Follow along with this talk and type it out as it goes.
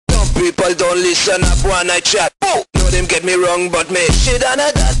people don't listen up when I chat. Know them get me wrong, but me shit on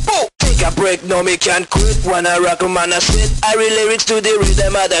that. Take a break, no me can't quit. When I rock 'em and I sit, I read lyrics to the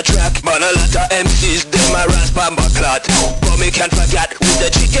rhythm of the track. Man, a lot of MCs, them a rasp and clot. But me can't forget with the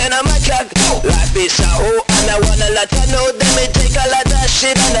chicken and my cat. Life is a hoe and I wanna let you know. Them me take a lot of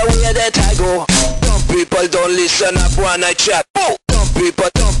shit and the way that I go. Dumb people don't listen up when I chat. Dumb people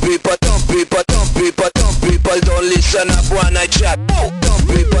don't listen up when I chat. Dumb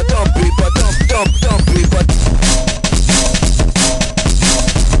people, dumb people.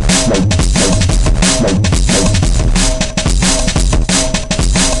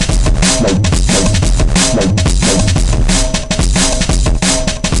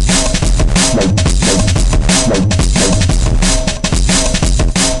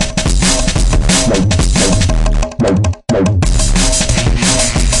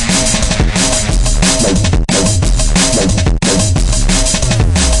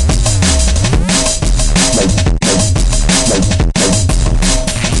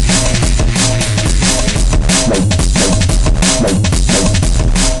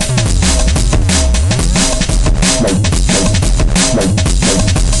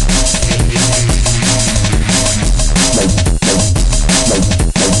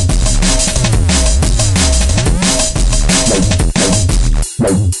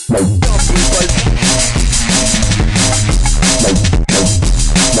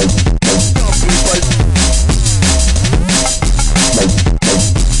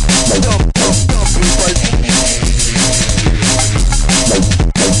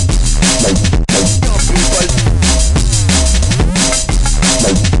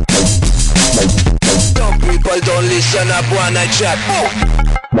 Listen up when I chat.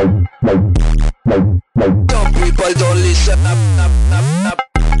 Dumb people don't listen up.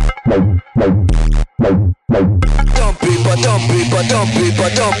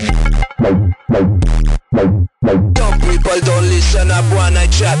 Dumb people don't listen up when I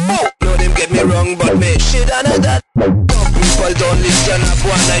chat. Know them get me wrong, but me shit on that. Dumb people don't listen up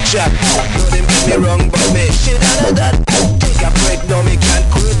when I chat. Know them get me wrong, but me shit on that. Take a break, no me can't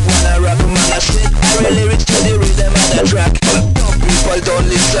quit. When I rock 'em and I sit, I read lyrics to the rhythm of the track. Dumb people don't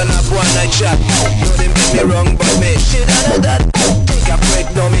listen up when I chat. Know them get me wrong, but me shit on that. Take a break,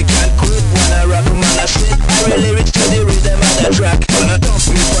 no me can't quit. When I rock 'em and I sit, I read lyrics to the rhythm of the track. Dumb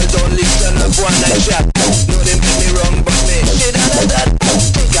people don't listen up when I chat. Know them get me wrong, but me shit on that.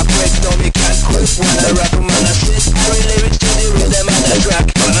 Take a break, no me can't quit. When I rock 'em and I sit, I read lyrics to the rhythm of the track.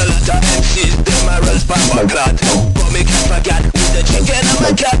 A lot of MCs, them a rasp and clot. But me can't forget with the chicken and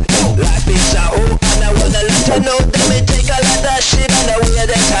my cat. Life is a hoe and I wanna let you know. That me take a lot of shit and the way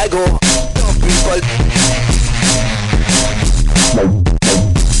that I go. Dumb people.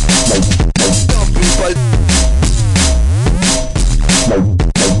 Dumb people.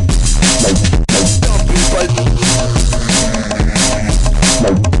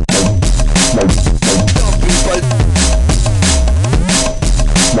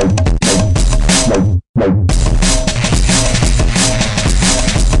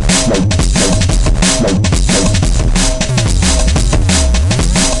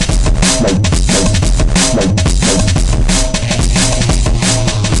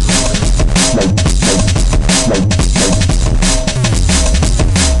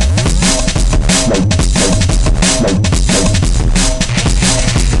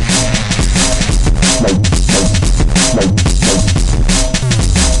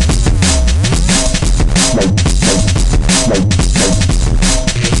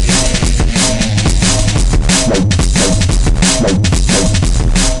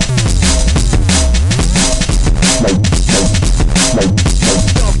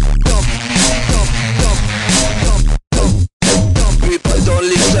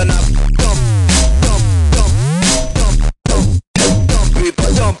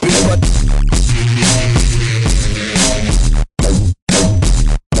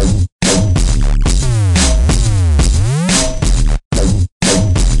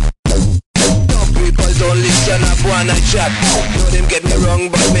 Chat. Know them get me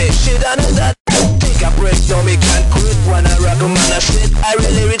wrong, but me shit on that. Take a break, no me can't quit. When I rock 'em and I sit, I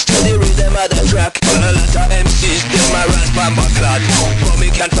read lyrics to the rhythm of the track. A lot of MCs, them a rasp and clot. But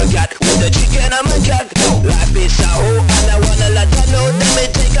me can't forget with the chicken and my cat. Life is a hoe and I wanna let you know. That me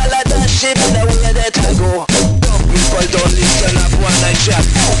take a lot of shit and the way that I go. Dumb people don't listen up when I chat.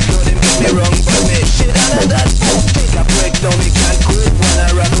 Know them get me wrong, but me shit on that. Take a break, no me can't quit. When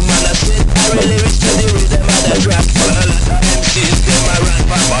I rock 'em and I sit, I read lyrics to the rhythm of the track. A lot of MCs, them a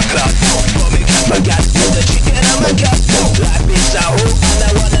rasp and clot. But me can't forget with the chicken and my cat. Life is a hoe and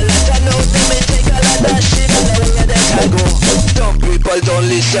I wanna let you know. That me take a lot of shit and the way that I go. Dumb people don't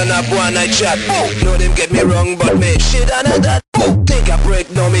listen listen up one I chat. No them get me wrong, but me shit and that. Take a break,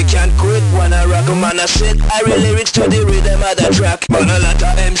 no me can't quit. When I rock 'em and I sit, I real lyrics to the rhythm of the track. But a lot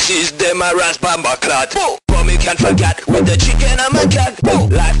of MCs, them a rasp and backlot. But me can't forget with the chicken and my cat.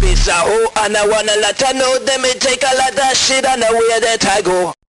 Life is a hoe and I want a lot to know them. It take a lot of shit and the way that I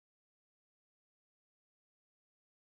go.